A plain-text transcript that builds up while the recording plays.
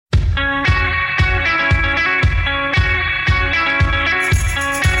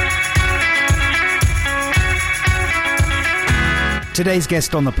Today's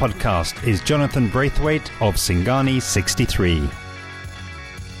guest on the podcast is Jonathan Braithwaite of Singani 63.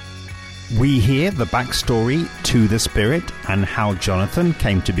 We hear the backstory to the spirit and how Jonathan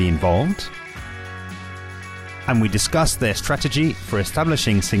came to be involved. And we discuss their strategy for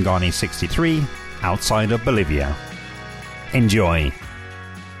establishing Singani 63 outside of Bolivia. Enjoy.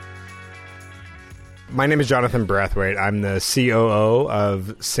 My name is Jonathan Braithwaite. I'm the COO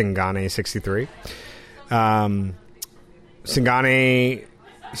of Singani 63. Singani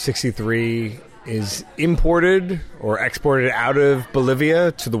 63 is imported or exported out of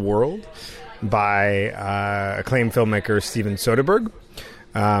Bolivia to the world by acclaimed filmmaker Steven Soderbergh.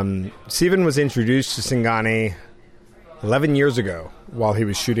 Steven was introduced to Singani 11 years ago while he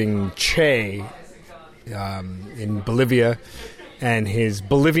was shooting Che in Bolivia, and his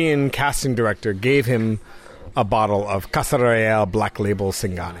Bolivian casting director gave him a bottle of Casa Real Black Label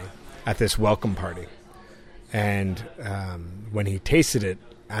Singani at this welcome party. And when he tasted it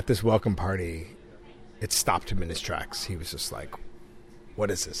at this welcome party, it stopped him in his tracks. He was just like, what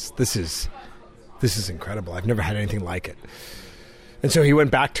is this? This is incredible. I've never had anything like it. And so he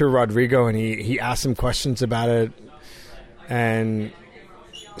went back to Rodrigo and he asked him questions about it. And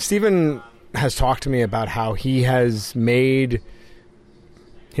Steven has talked to me about how he has made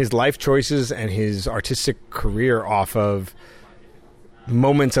his life choices and his artistic career off of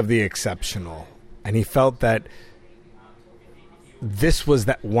moments of the exceptional. And he felt that this was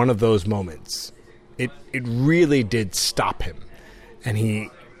that one of those moments. It really did stop him. And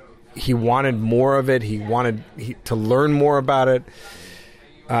he wanted more of it. He wanted to learn more about it.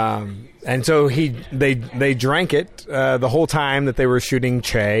 And so they drank it the whole time that they were shooting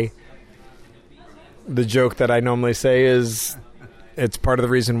Che. The joke that I normally say is it's part of the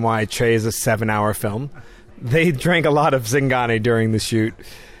reason why Che is a 7-hour film. They drank a lot of Singani during the shoot,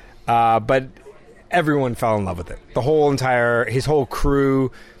 but everyone fell in love with it. His whole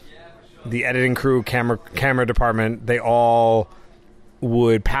crew, the editing crew, camera department, they all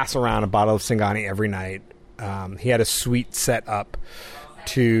would pass around a bottle of Singani every night. He had a suite set up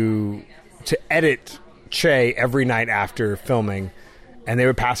to edit Che every night after filming, and they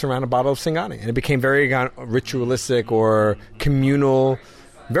would pass around a bottle of Singani. And it became very ritualistic or communal,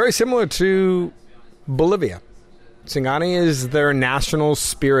 very similar to Bolivia. Singani is their national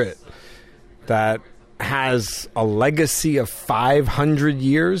spirit that has a legacy of 500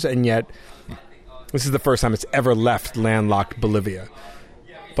 years, and yet this is the first time it's ever left landlocked Bolivia.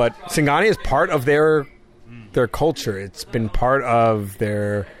 But Singani is part of their culture. It's been part of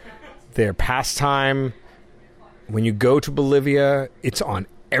their pastime. When you go to Bolivia, it's on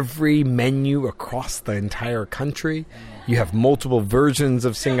every menu across the entire country. You have multiple versions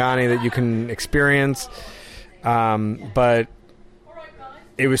of Singani that you can experience. But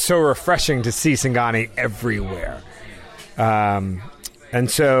it was so refreshing to see Singani everywhere. And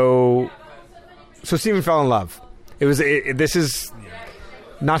so Steven fell in love. This is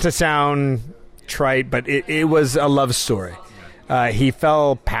not to sound trite, but it was a love story. He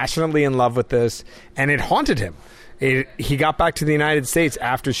fell passionately in love with this, and it haunted him. He got back to the United States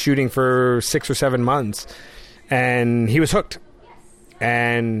after shooting for 6 or 7 months, and he was hooked.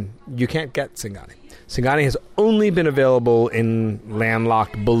 And you can't get Singani. Singani has only been available in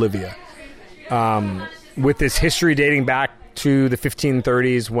landlocked Bolivia, with this history dating back to the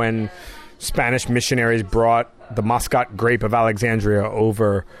 1530s when Spanish missionaries brought the Muscat grape of Alexandria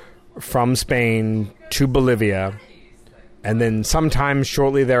over from Spain to Bolivia. And then sometime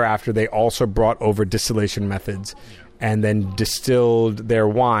shortly thereafter, they also brought over distillation methods and then distilled their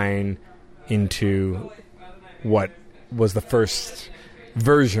wine into what was the first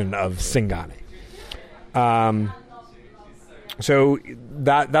version of Singani. So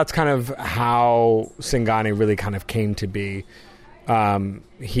that's kind of how Singani really kind of came to be.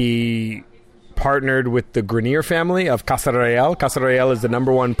 He partnered with the Grenier family of Casa Real. Casa Real is the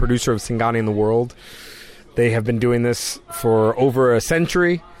number one producer of Singani in the world. They have been doing this for over a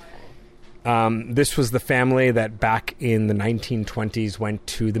century. This was the family that back in the 1920s went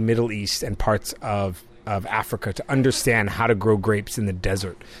to the Middle East and parts of Africa to understand how to grow grapes in the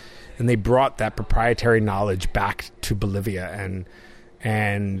desert. And they brought that proprietary knowledge back to Bolivia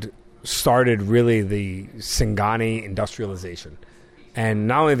and started really the Singani industrialization. And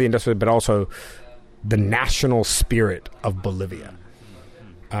not only the industrial, but also the national spirit of Bolivia.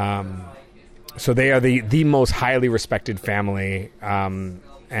 So they are the most highly respected family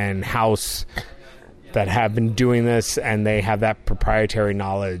and house that have been doing this, and they have that proprietary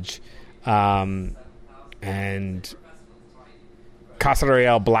knowledge. And Casa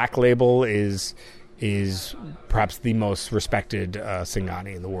Real Black Label is perhaps the most respected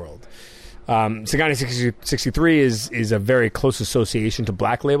Singani in the world. Singani 63 is a very close association to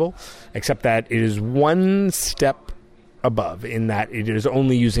Black Label, except that it is one step above in that it is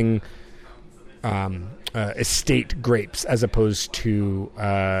only using estate grapes as opposed to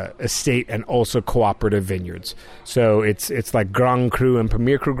estate and also cooperative vineyards. So it's like Grand Cru and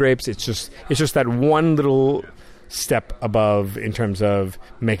Premier Cru grapes. It's just that one little step above in terms of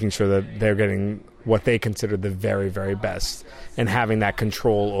making sure that they're getting what they consider the very, very best and having that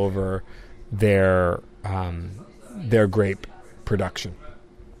control over their grape production.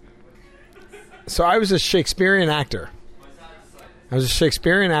 So I was a Shakespearean actor. I was a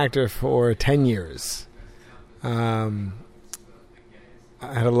Shakespearean actor for 10 years. I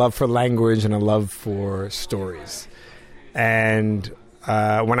had a love for language and a love for stories. And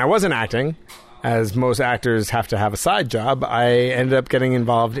when I wasn't acting, as most actors have to have a side job, I ended up getting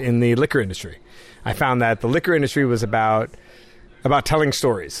involved in the liquor industry. I found that the liquor industry was about telling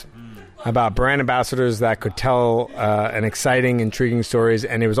stories, about brand ambassadors that could tell an exciting, intriguing stories.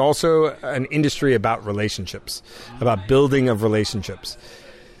 And it was also an industry about relationships, about building of relationships.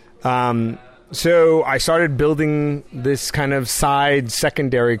 So I started building this kind of side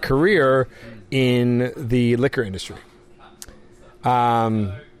secondary career in the liquor industry.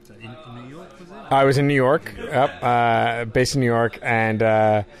 I was in New York, based in New York, and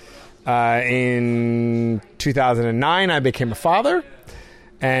in 2009 I became a father,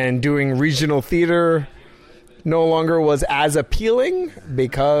 and doing regional theater no longer was as appealing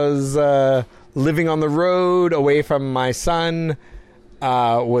because living on the road away from my son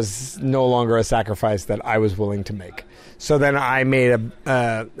was no longer a sacrifice that I was willing to make. So then I made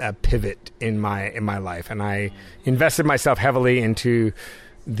a pivot in my life, and I invested myself heavily into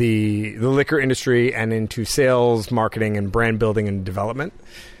the liquor industry and into sales, marketing, and brand building and development.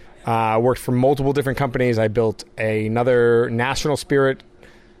 I worked for multiple different companies. I built another national spirit,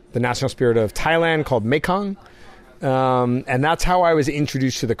 the national spirit of Thailand, called Mekong. And that's how I was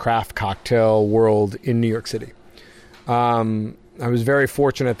introduced to the craft cocktail world in New York City. I was very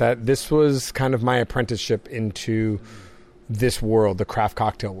fortunate that this was kind of my apprenticeship into this world, the craft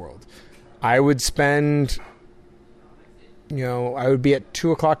cocktail world. I would spend, I would be at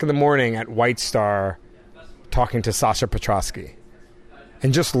 2:00 in the morning at White Star talking to Sasha Petrosky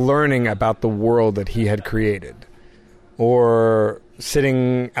and just learning about the world that he had created. Or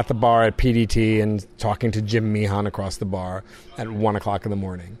sitting at the bar at PDT and talking to Jim Meehan across the bar at 1:00 in the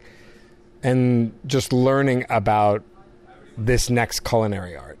morning. And just learning about this next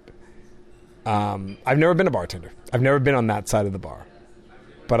culinary art. I've never been a bartender. I've never been on that side of the bar.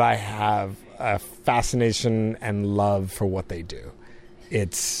 But I have a fascination and love for what they do.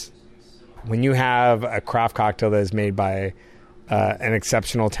 It's when you have a craft cocktail that is made by an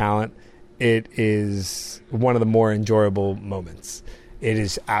exceptional talent, it is one of the more enjoyable moments. It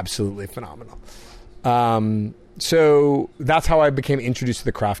is absolutely phenomenal. So that's how I became introduced to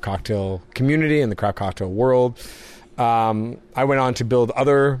the craft cocktail community and the craft cocktail world. I went on to build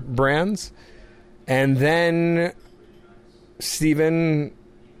other brands. And then Stephen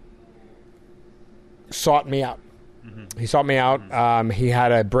sought me out. Mm-hmm. He sought me out. He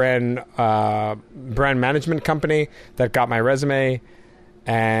had a brand management company that got my resume.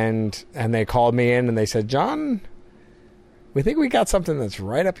 And they called me in and they said, "John, we think we got something that's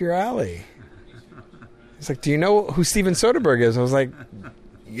right up your alley." He's like, "Do you know who Steven Soderbergh is?" I was like,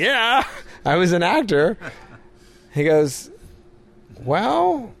 "Yeah, I was an actor." He goes,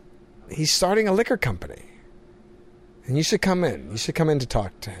 "Well, he's starting a liquor company. And you should come in. You should come in to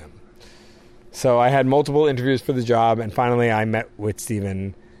talk to him." So I had multiple interviews for the job, and finally I met with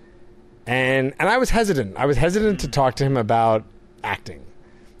Steven. And I was hesitant. I was hesitant to talk to him about acting.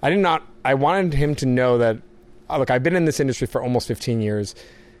 I wanted him to know that, look, I've been in this industry for almost 15 years,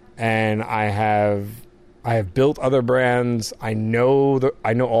 and I have built other brands. I know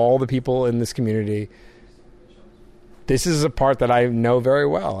all the people in this community. This is a part that I know very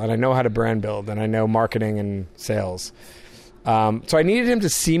well, and I know how to brand build, and I know marketing and sales. So I needed him to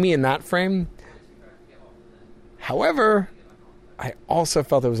see me in that frame. However, I also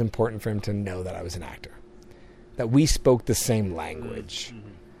felt it was important for him to know that I was an actor, that we spoke the same language,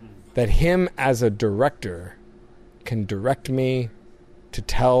 that him as a director can direct me to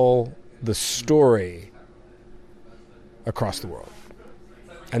tell the story across the world.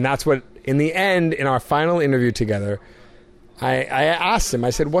 And that's what, in the end, in our final interview together, I asked him, I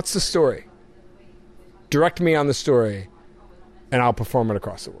said, "What's the story? Direct me on the story, and I'll perform it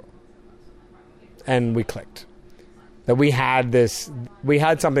across the world." And we clicked. That we had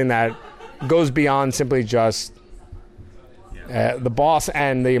something that goes beyond simply just the boss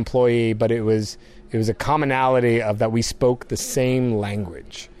and the employee, but it was a commonality of that we spoke the same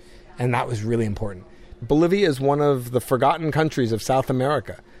language. And that was really important. Bolivia is one of the forgotten countries of South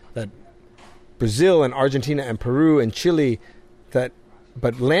America, that Brazil and Argentina and Peru and Chile,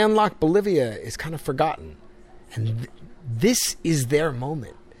 but landlocked Bolivia is kind of forgotten. And this is their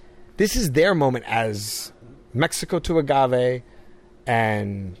moment. This is their moment as Mexico to agave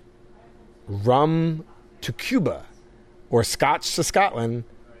and rum to Cuba, or Scotch to Scotland,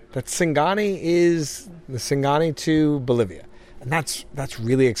 that Singani is the Singani to Bolivia. And that's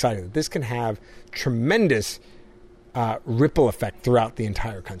really exciting. This can have tremendous ripple effect throughout the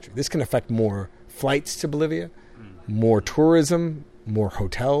entire country. This can affect more flights to Bolivia, more tourism, more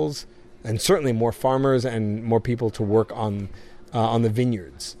hotels, and certainly more farmers and more people to work on the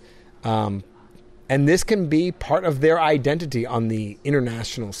vineyards. And this can be part of their identity on the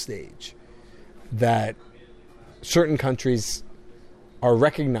international stage, that certain countries are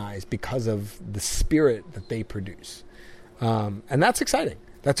recognized because of the spirit that they produce. And that's exciting.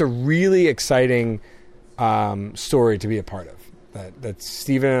 That's a really exciting story to be a part of. That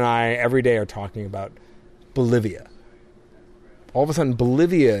Stephen and I every day are talking about Bolivia. All of a sudden,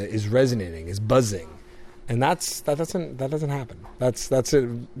 Bolivia is resonating, is buzzing, and that doesn't happen. That's it.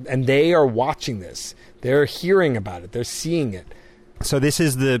 And they are watching this. They're hearing about it. They're seeing it. So this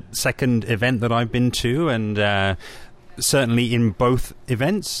is the second event that I've been to, and certainly in both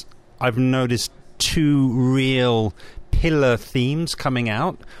events, I've noticed two real pillar themes coming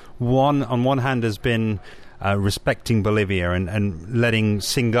out. One, on one hand, has been respecting Bolivia and letting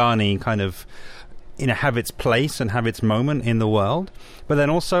Singani kind of have its place and have its moment in the world. But then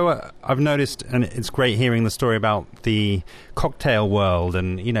also I've noticed, and it's great hearing the story about the cocktail world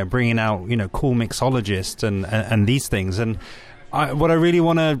and, bringing out, cool mixologists and these things. And what I really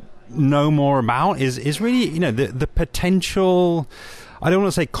want to know more about is really, the potential, I don't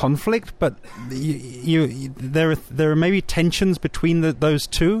want to say conflict, but there are maybe tensions between those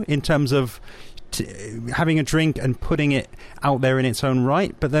two in terms of having a drink and putting it out there in its own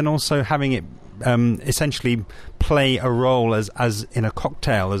right, but then also having it essentially play a role as in a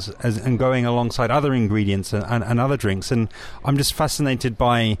cocktail as and going alongside other ingredients and other drinks. And I'm just fascinated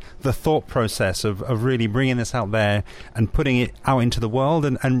by the thought process of really bringing this out there and putting it out into the world,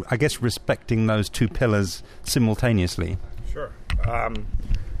 and I guess respecting those two pillars simultaneously. Sure.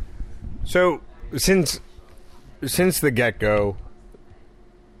 So since the get-go,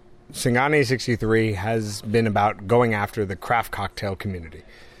 Singani 63 has been about going after the craft cocktail community.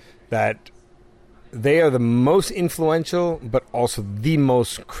 That they are the most influential, but also the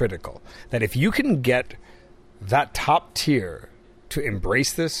most critical. That if you can get that top tier to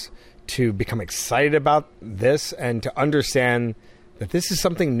embrace this, to become excited about this, and to understand that this is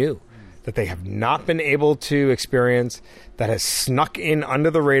something new, that they have not been able to experience, that has snuck in under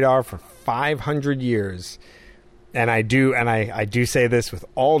the radar for 500 years. And I do say this with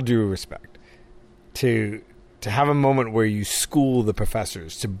all due respect, to have a moment where you school the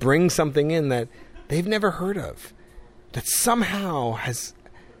professors, to bring something in that they've never heard of, that somehow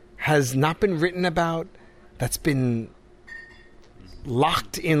has not been written about, that's been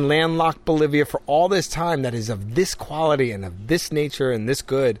locked in landlocked Bolivia for all this time, that is of this quality and of this nature and this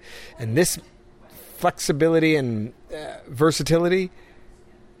good and this flexibility and versatility.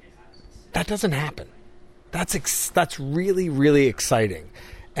 That doesn't happen. That's really, really exciting.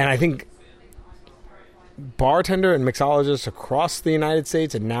 And I think bartender and mixologists across the United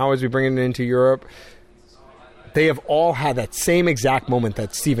States, and now as we bring it into Europe, they have all had that same exact moment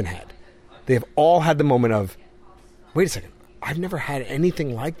that Stephen had. They have all had the moment of, wait a second, I've never had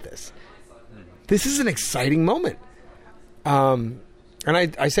anything like this. This is an exciting moment. And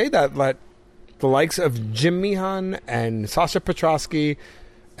I say that the likes of Jim Meehan and Sasha Petrosky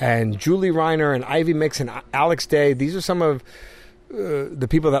and Julie Reiner and Ivy Mix and Alex Day, these are some of the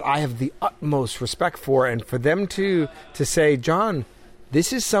people that I have the utmost respect for, and for them to say, John,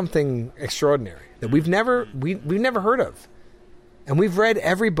 this is something extraordinary that we've never heard of, and we've read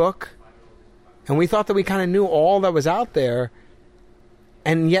every book, and we thought that we kind of knew all that was out there,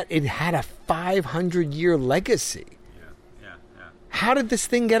 and yet it had a 500-year legacy. Yeah. How did this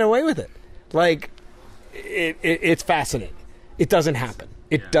thing get away with it? It's fascinating. It doesn't happen.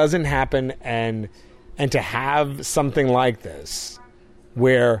 It doesn't happen, and to have something like this,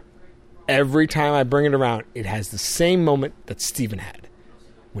 where every time I bring it around, it has the same moment that Stephen had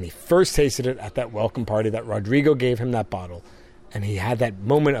when he first tasted it at that welcome party, that Rodrigo gave him that bottle, and he had that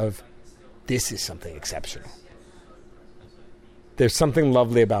moment of, this is something exceptional. There's something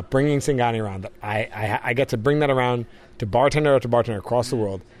lovely about bringing Singani around, that I get to bring that around to bartender after bartender across the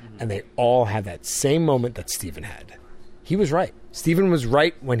world, and they all have that same moment that Stephen had. He was right. Stephen was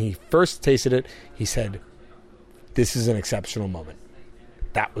right when he first tasted it. He said, this is an exceptional moment.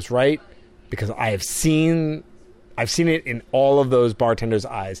 that was right, because I've seen it in all of those bartenders'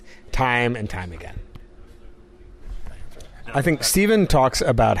 eyes time and time again. I think Stephen talks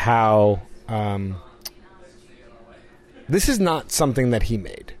about how this is not something that he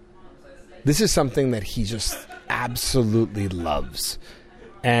made. This is something that he just absolutely loves.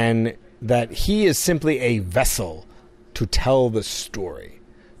 And that he is simply a vessel to tell the story.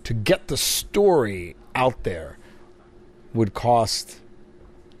 To get the story out there would cost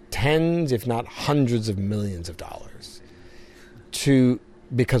tens, if not hundreds of millions of dollars.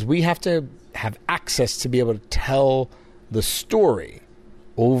 Because we have to have access to be able to tell the story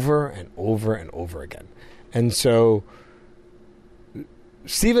over and over and over again. And so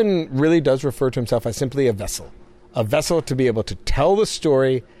Stephen really does refer to himself as simply a vessel to be able to tell the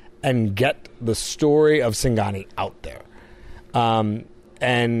story and get the story of Singani out there.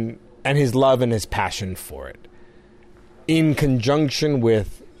 And his love and his passion for it, in conjunction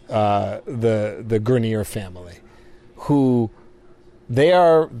with the Grenier family, who they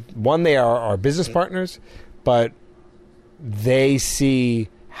are our business partners, but they see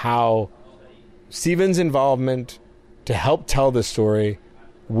how Stephen's involvement to help tell the story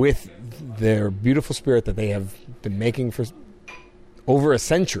with their beautiful spirit that they have been making for over a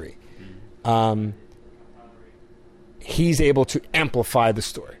century. He's able to amplify the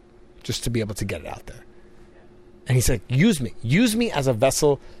story just to be able to get it out there. And he's like, use me as a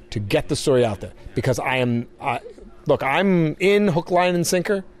vessel to get the story out there, because I'm in hook, line, and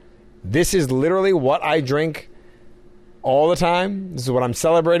sinker. This is literally what I drink all the time. This is what I'm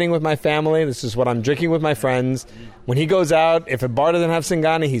celebrating with my family. This is what I'm drinking with my friends. When he goes out, if a bar doesn't have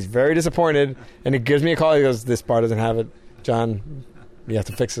Singani, he's very disappointed, and he gives me a call. He goes, "This bar doesn't have it, John. You have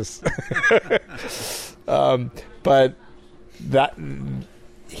to fix this." But that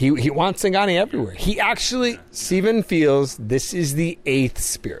he wants Singani everywhere. Stephen feels this is the eighth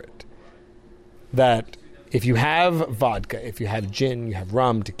spirit. That if you have vodka, if you have gin, you have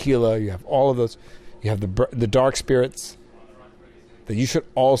rum, tequila, you have all of those, you have the dark spirits, that you should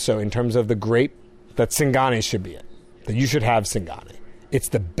also, in terms of the grape, that Singani should be it. That you should have Singani. It's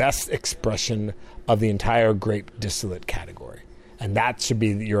the best expression of the entire grape distillate category. And that should be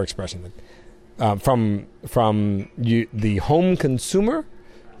your expression. From the home consumer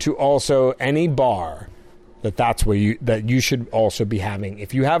to also any bar, that's where you should also be having.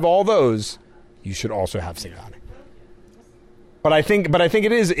 If you have all those, you should also have Singani. But I think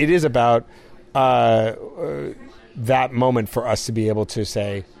it is about that moment for us to be able to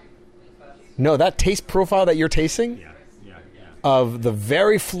say, no, that taste profile that you're tasting of the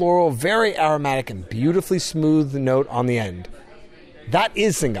very floral, very aromatic, and beautifully smooth note on the end, that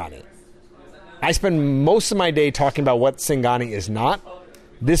is Singani. I spend most of my day talking about what Singani is not.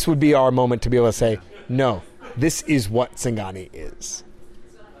 This would be our moment to be able to say, no, this is what Singani is.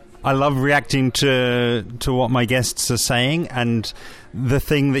 I love reacting to what my guests are saying, and the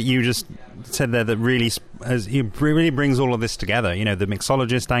thing that you just said there that really brings all of this together. You know, the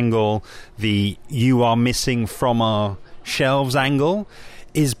mixologist angle, the you are missing from our shelves angle,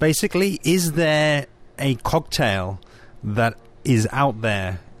 is basically, is there a cocktail that is out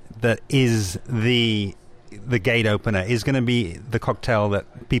there that is the gate opener, is going to be the cocktail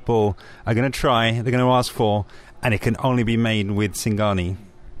that people are going to try, they're going to ask for, and it can only be made with Singani?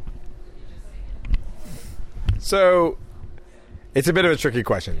 So it's a bit of a tricky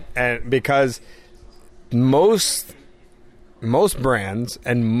question, and because most brands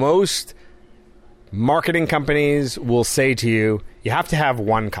and most marketing companies will say to you, you have to have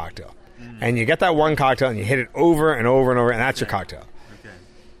one cocktail. And you get that one cocktail and you hit it over and over and over, and that's your cocktail. Okay.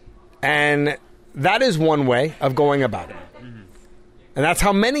 And that is one way of going about it. Mm-hmm. And that's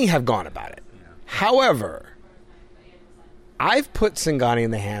how many have gone about it. Yeah. However, I've put Singani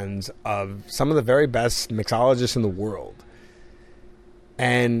in the hands of some of the very best mixologists in the world.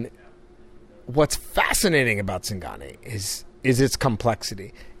 And what's fascinating about Singani is its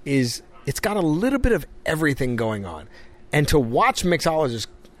complexity, is it's got a little bit of everything going on. And to watch mixologists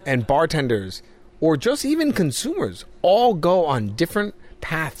and bartenders, or just even consumers, all go on different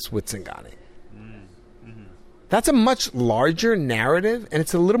paths with Singani. Mm-hmm. That's a much larger narrative, and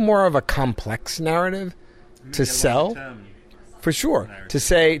it's a little more of a complex narrative to sell. For sure. To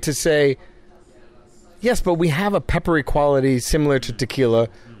say, yes, but we have a peppery quality similar to tequila.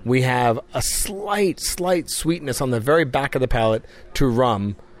 We have a slight sweetness on the very back of the palate to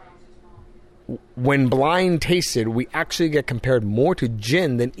rum. When blind tasted, we actually get compared more to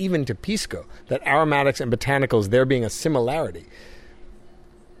gin than even to pisco. That aromatics and botanicals, there being a similarity.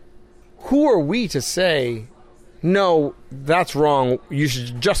 Who are we to say, no, that's wrong, you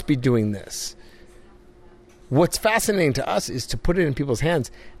should just be doing this? what's fascinating to us is to put it in people's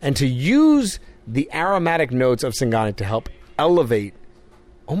hands and to use the aromatic notes of Singani to help elevate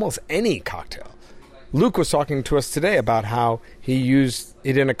almost any cocktail. Luke was talking to us today about how he used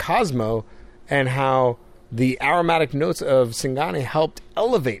it in a Cosmo and how the aromatic notes of Singani helped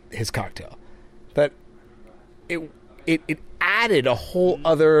elevate his cocktail. That it added a whole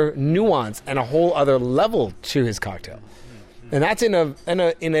other nuance and a whole other level to his cocktail. And that's in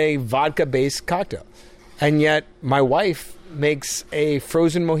a vodka-based cocktail. And yet my wife makes a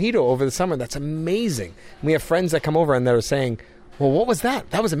frozen mojito over the summer. That's amazing. We have friends that come over and they're saying, well, what was that?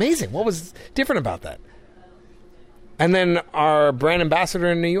 That was amazing. What was different about that? And then our brand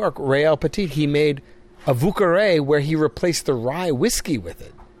ambassador in New York, Rael Petit, he made a Vucare where he replaced the rye whiskey with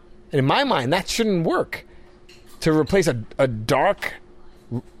it. And in my mind, that shouldn't work, to replace a dark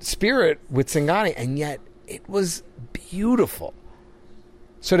spirit with Singani. And yet it was beautiful.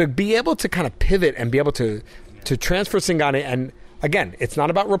 So to be able to kind of pivot and be able to transfer Singani, and again, it's not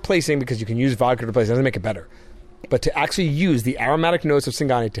about replacing, because you can use vodka to replace, it doesn't make it better. But to actually use the aromatic notes of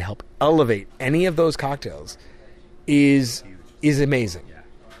Singani to help elevate any of those cocktails is amazing.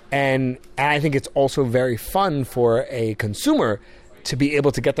 And I think it's also very fun for a consumer to be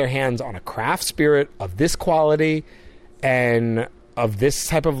able to get their hands on a craft spirit of this quality and of this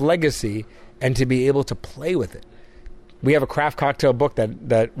type of legacy, and to be able to play with it. We have a craft cocktail book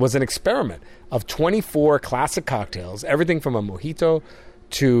that was an experiment of 24 classic cocktails, everything from a mojito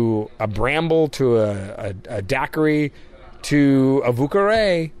to a bramble to a daiquiri to a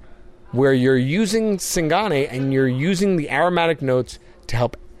Vucare, where you're using Singani and you're using the aromatic notes to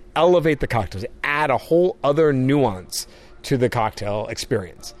help elevate the cocktails, add a whole other nuance to the cocktail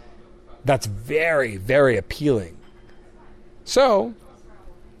experience. That's very, very appealing. So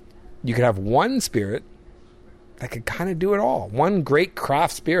you could have one spirit that could kind of do it all. One great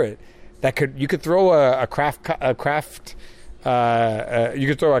craft spirit that you could throw you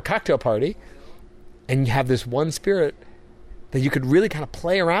could throw a cocktail party, and you have this one spirit that you could really kind of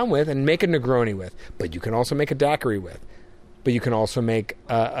play around with and make a Negroni with. But you can also make a daiquiri with. But you can also make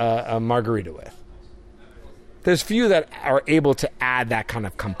a margarita with. There's few that are able to add that kind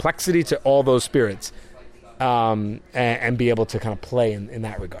of complexity to all those spirits, and be able to kind of play in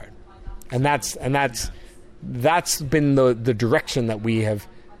that regard. And that's been the direction that we have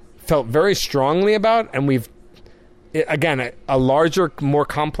felt very strongly about, and we've, again, a larger, more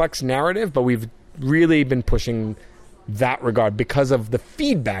complex narrative, but we've really been pushing that regard because of the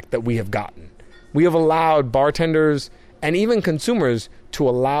feedback that we have gotten. We have allowed bartenders and even consumers to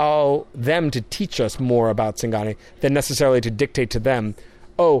allow them to teach us more about Singani than necessarily to dictate to them,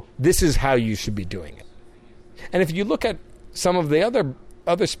 oh, this is how you should be doing it. And if you look at some of the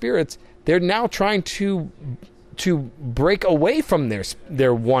other spirits, they're now trying to break away from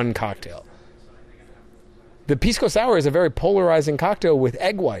their one cocktail. The Pisco Sour is a very polarizing cocktail with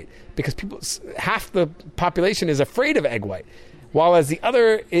egg white, because half the population is afraid of egg white, while as the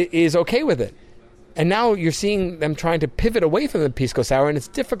other is okay with it. And now you're seeing them trying to pivot away from the Pisco Sour, and it's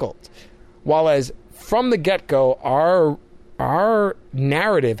difficult. While as from the get-go, our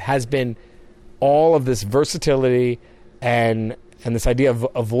narrative has been all of this versatility and this idea of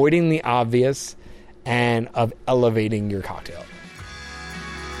avoiding the obvious and of elevating your cocktail.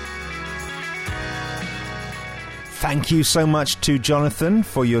 Thank you so much to Jonathan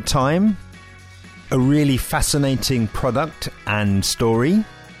for your time. A really fascinating product and story.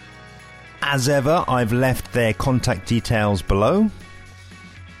 As ever, I've left their contact details below.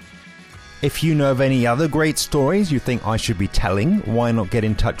 If you know of any other great stories you think I should be telling, why not get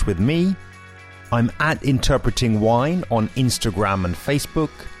in touch with me? I'm at Interpreting Wine on Instagram and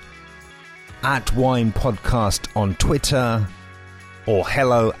Facebook, at Wine Podcast on Twitter, or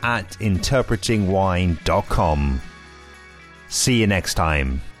hello@interpretingwine.com. See you next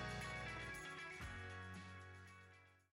time.